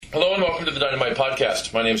Hello and welcome to the Dynamite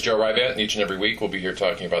Podcast. My name is Joe Ryvant, and each and every week we'll be here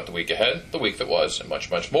talking about the week ahead, the week that was, and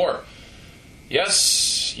much, much more.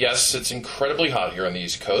 Yes, it's incredibly hot here on the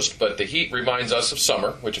East Coast, but the heat reminds us of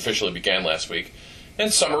summer, which officially began last week,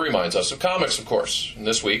 and summer reminds us of comics, of course. And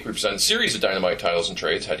this week we present a series of Dynamite titles and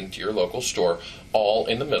trades heading to your local store, all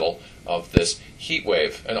in the middle of this heat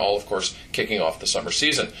wave, and all, of course, kicking off the summer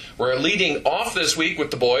season. We're leading off this week with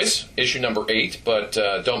The Boys, issue number 8, but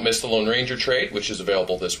don't miss the Lone Ranger trade, which is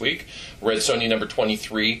available this week, Red Sonja number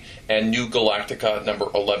 23, and New Galactica number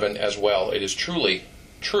 11 as well. It is truly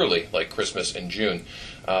like Christmas in June.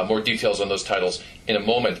 More details on those titles in a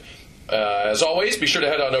moment. As always, be sure to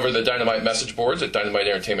head on over to the Dynamite message boards at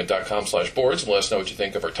dynamiteentertainment.com/boards and let us know what you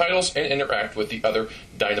think of our titles and interact with the other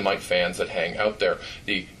Dynamite fans that hang out there.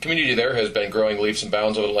 The community there has been growing leaps and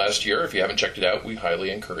bounds over the last year. If you haven't checked it out, we highly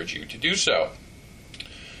encourage you to do so.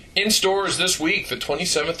 In stores this week, the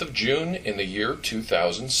 27th of June in the year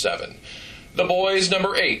 2007. The Boys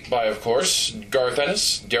number 8 by, of course, Garth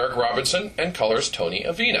Ennis, Derek Robinson, and colors Tony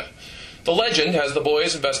Avina. The legend has the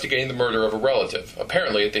Boys investigating the murder of a relative,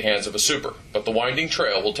 apparently at the hands of a super, but the winding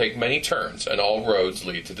trail will take many turns, and all roads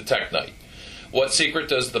lead to the Tech Knight. What secret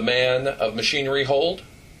does the Man of Machinery hold?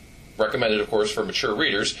 Recommended, of course, for mature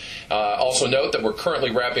readers. Also note that we're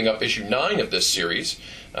currently wrapping up issue 9 of this series,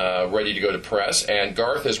 ready to go to press, and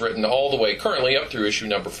Garth has written all the way currently up through issue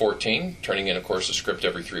number 14, turning in, of course, a script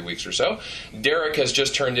every 3 weeks or so. Derek has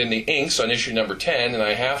just turned in the inks on issue number 10, and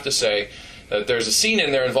I have to say that there's a scene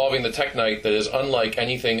in there involving the Tech Knight that is unlike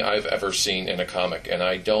anything I've ever seen in a comic, and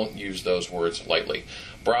I don't use those words lightly.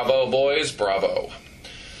 Bravo, boys, bravo.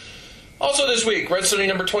 Also this week, Red Sonja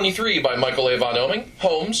number 23 by Michael A. Von Oeming,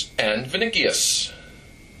 Holmes, and Vinicius.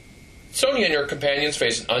 Sonja and her companions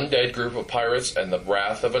face an undead group of pirates and the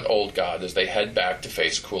wrath of an old god as they head back to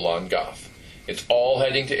face Kulan Gath. It's all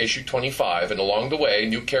heading to issue 25, and along the way,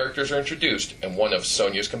 new characters are introduced, and one of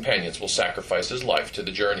Sonja's companions will sacrifice his life to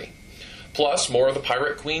the journey. Plus, more of the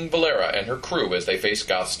pirate queen Valera and her crew as they face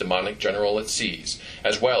Goth's demonic general at seas,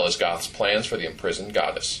 as well as Goth's plans for the imprisoned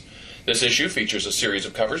goddess. This issue features a series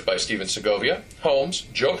of covers by Steven Segovia, Holmes,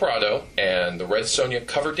 Joe Prado, and the Red Sonja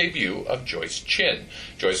cover debut of Joyce Chin.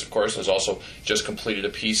 Joyce, of course, has also just completed a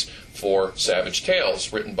piece for Savage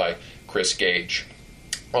Tales, written by Chris Gage.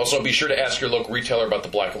 Also, be sure to ask your local retailer about the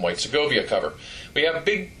black and white Segovia cover. We have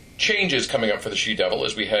big changes coming up for the She-Devil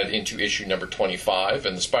as we head into issue number 25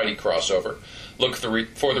 and the Spidey crossover. Look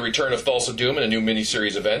for the return of Thulsa Doom in a new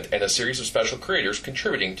miniseries event and a series of special creators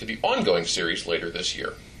contributing to the ongoing series later this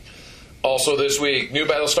year. Also this week, New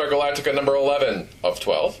Battlestar Galactica number 11 of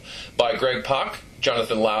 12 by Greg Pak,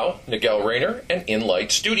 Jonathan Lau, Nigel Rayner, and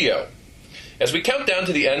Inlight Studio. As we count down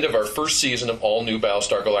to the end of our first season of all new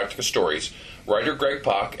Battlestar Galactica stories, writer Greg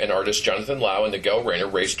Pak and artist Jonathan Lau and Nigel Rayner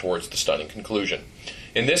race towards the stunning conclusion.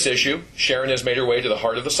 In this issue, Sharon has made her way to the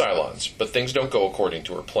heart of the Cylons, but things don't go according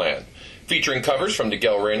to her plan. Featuring covers from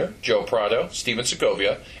Nigel Rayner, Joe Prado, Steven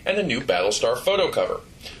Segovia, and a new Battlestar photo cover.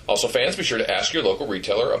 Also, fans, be sure to ask your local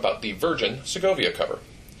retailer about the Virgin Segovia cover.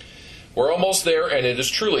 We're almost there, and it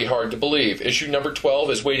is truly hard to believe. Issue number 12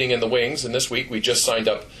 is waiting in the wings, and this week we just signed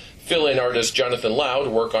up fill-in artist Jonathan Lau to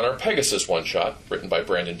work on our Pegasus one-shot, written by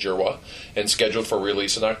Brandon Jerwa, and scheduled for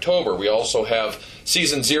release in October. We also have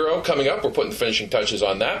Season 0 coming up. We're putting the finishing touches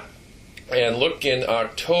on that. And look in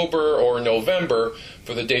October or November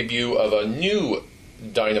for the debut of a new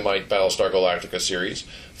Dynamite Battlestar Galactica series,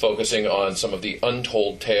 focusing on some of the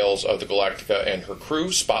untold tales of the Galactica and her crew,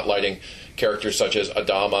 spotlighting characters such as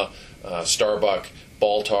Adama, Starbuck,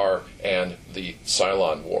 Baltar, and the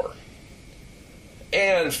Cylon War.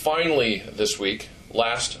 And finally this week,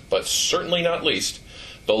 last but certainly not least,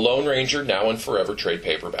 The Lone Ranger Now and Forever trade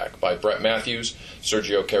paperback by Brett Matthews,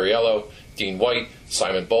 Sergio Cariello, Dean White,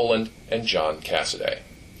 Simon Boland, and John Cassaday.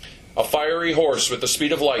 A fiery horse with the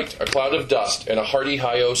speed of light, a cloud of dust, and a hearty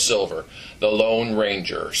high-o silver, The Lone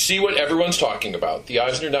Ranger. See what everyone's talking about. The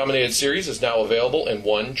Eisner-nominated series is now available in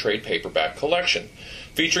one trade paperback collection.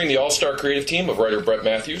 Featuring the all-star creative team of writer Brett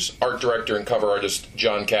Matthews, art director and cover artist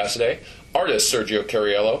John Cassaday, artist Sergio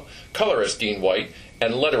Cariello, colorist Dean White,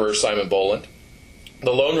 and letterer Simon Boland,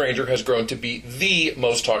 The Lone Ranger has grown to be the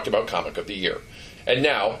most talked about comic of the year. And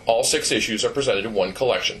now, all 6 issues are presented in one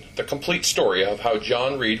collection, the complete story of how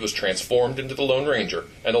John Reed was transformed into the Lone Ranger,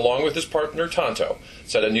 and along with his partner Tonto,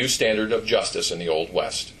 set a new standard of justice in the Old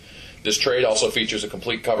West. This trade also features a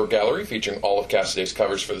complete cover gallery featuring all of Cassaday's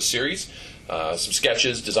covers for the series, some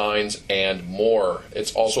sketches, designs, and more.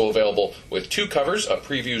 It's also available with 2 covers, a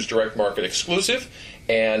Previews Direct Market exclusive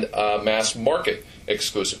and a Mass Market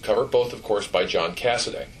exclusive cover, both, of course, by John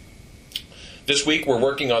Cassaday. This week we're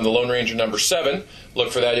working on the Lone Ranger number 7.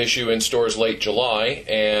 Look for that issue in stores late July.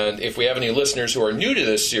 And if we have any listeners who are new to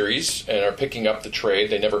this series and are picking up the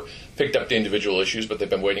trade, they never picked up the individual issues, but they've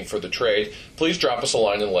been waiting for the trade, please drop us a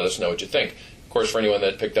line and let us know what you think. Of course, for anyone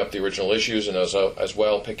that picked up the original issues and is as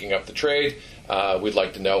well picking up the trade, we'd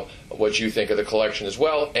like to know what you think of the collection as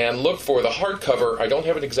well. And look for the hardcover. I don't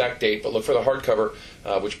have an exact date, but look for the hardcover,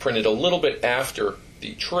 which printed a little bit after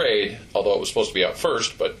the trade, although it was supposed to be out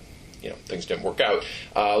first, but things didn't work out.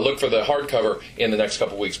 Look for the hardcover in the next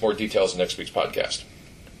couple weeks. More details in next week's podcast.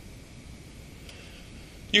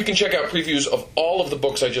 You can check out previews of all of the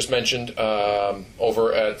books I just mentioned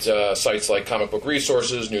over at sites like Comic Book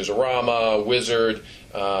Resources, Newsarama, Wizard.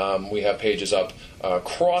 We have pages up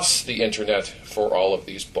across the internet for all of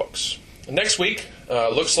these books. Next week,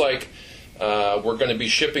 looks like we're going to be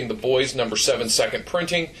shipping The Boys number 7 second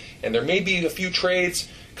printing, and there may be a few trades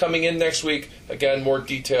coming in next week. Again, more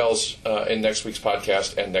details in next week's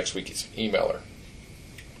podcast and next week's emailer.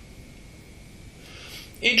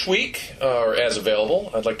 Each week, or as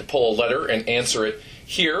available, I'd like to pull a letter and answer it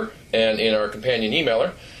here and in our companion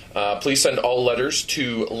emailer. Please send all letters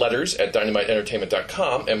to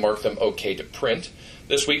letters@dynamiteentertainment.com and mark them OK to print.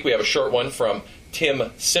 This week we have a short one from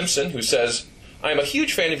Tim Simpson, who says, I am a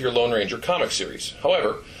huge fan of your Lone Ranger comic series.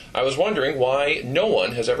 However, I was wondering why no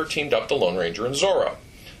one has ever teamed up the Lone Ranger and Zorro.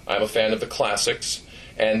 I am a fan of the classics,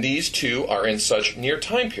 and these two are in such near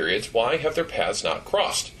time periods. Why have their paths not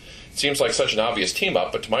crossed? It seems like such an obvious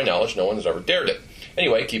team-up, but to my knowledge, no one has ever dared it.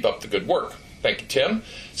 Anyway, keep up the good work. Thank you, Tim.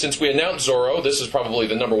 Since we announced Zorro, this is probably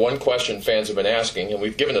the number one question fans have been asking, and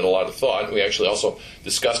we've given it a lot of thought. We actually also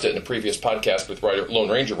discussed it in a previous podcast with Lone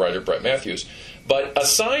Ranger writer Brett Matthews. But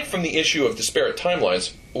aside from the issue of disparate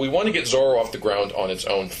timelines, we want to get Zorro off the ground on its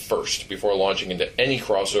own first before launching into any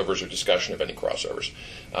crossovers or discussion of any crossovers.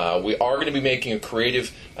 We are going to be making a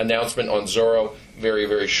creative announcement on Zorro very,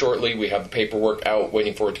 very shortly. We have the paperwork out,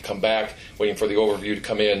 waiting for it to come back, waiting for the overview to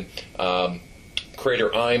come in.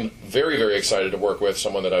 Creator I'm very, very excited to work with,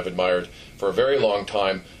 someone that I've admired for a very long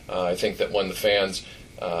time. I think that when the fans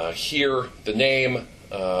hear the name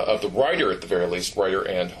of the writer, at the very least, writer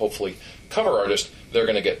and hopefully cover artist, they're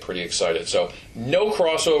going to get pretty excited. So no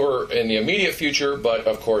crossover in the immediate future, but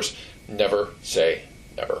of course, never say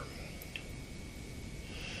never.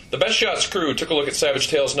 The Best Shots crew took a look at Savage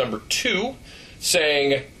Tales number 2,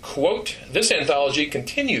 saying, quote, this anthology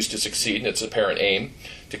continues to succeed in its apparent aim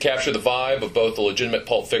to capture the vibe of both the legitimate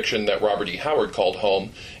pulp fiction that Robert E. Howard called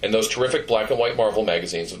home and those terrific black and white Marvel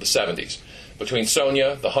magazines of the 70s. Between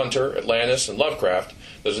Sonia, The Hunter, Atlantis, and Lovecraft,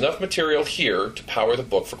 there's enough material here to power the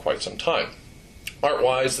book for quite some time.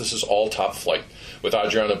 Art-wise, this is all top flight, with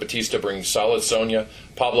Adriano Batista bringing solid Sonia,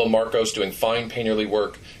 Pablo Marcos doing fine painterly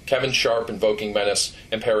work, Kevin Sharp invoking menace,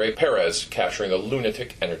 and Pere Perez capturing the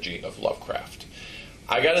lunatic energy of Lovecraft.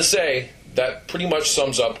 I gotta say, that pretty much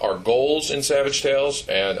sums up our goals in Savage Tales,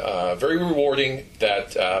 and very rewarding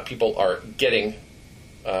that people are getting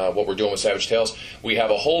what we're doing with Savage Tales. We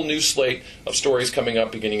have a whole new slate of stories coming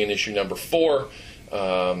up beginning in issue number 4,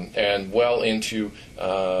 and well into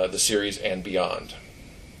the series and beyond.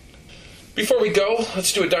 Before we go,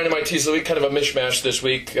 let's do a Dynamite Tease of the Week, kind of a mishmash this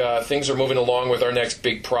week. Things are moving along with our next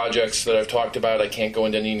big projects that I've talked about. I can't go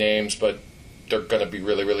into any names, but they're going to be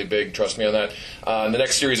really, really big. Trust me on that. The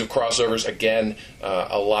next series of crossovers, again,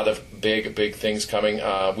 a lot of big things coming.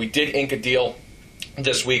 We did ink a deal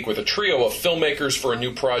this week with a trio of filmmakers for a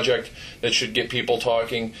new project that should get people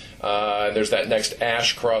talking. There's that next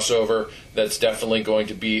Ash crossover that's definitely going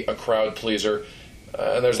to be a crowd pleaser.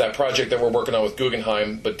 And there's that project that we're working on with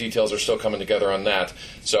Guggenheim, but details are still coming together on that.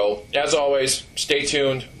 So, as always, stay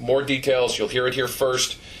tuned. More details. You'll hear it here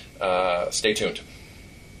first. Stay tuned.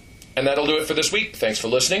 And that'll do it for this week. Thanks for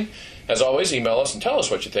listening. As always, email us and tell us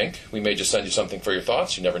what you think. We may just send you something for your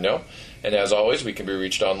thoughts. You never know. And as always, we can be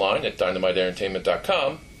reached online at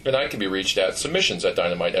dynamiteentertainment.com, and I can be reached at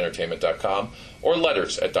submissions@dynamiteentertainment.com or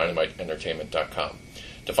letters@dynamiteentertainment.com.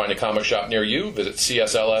 To find a comic shop near you, visit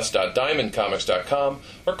csls.diamondcomics.com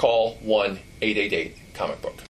or call 1-888-COMIC-BOOK.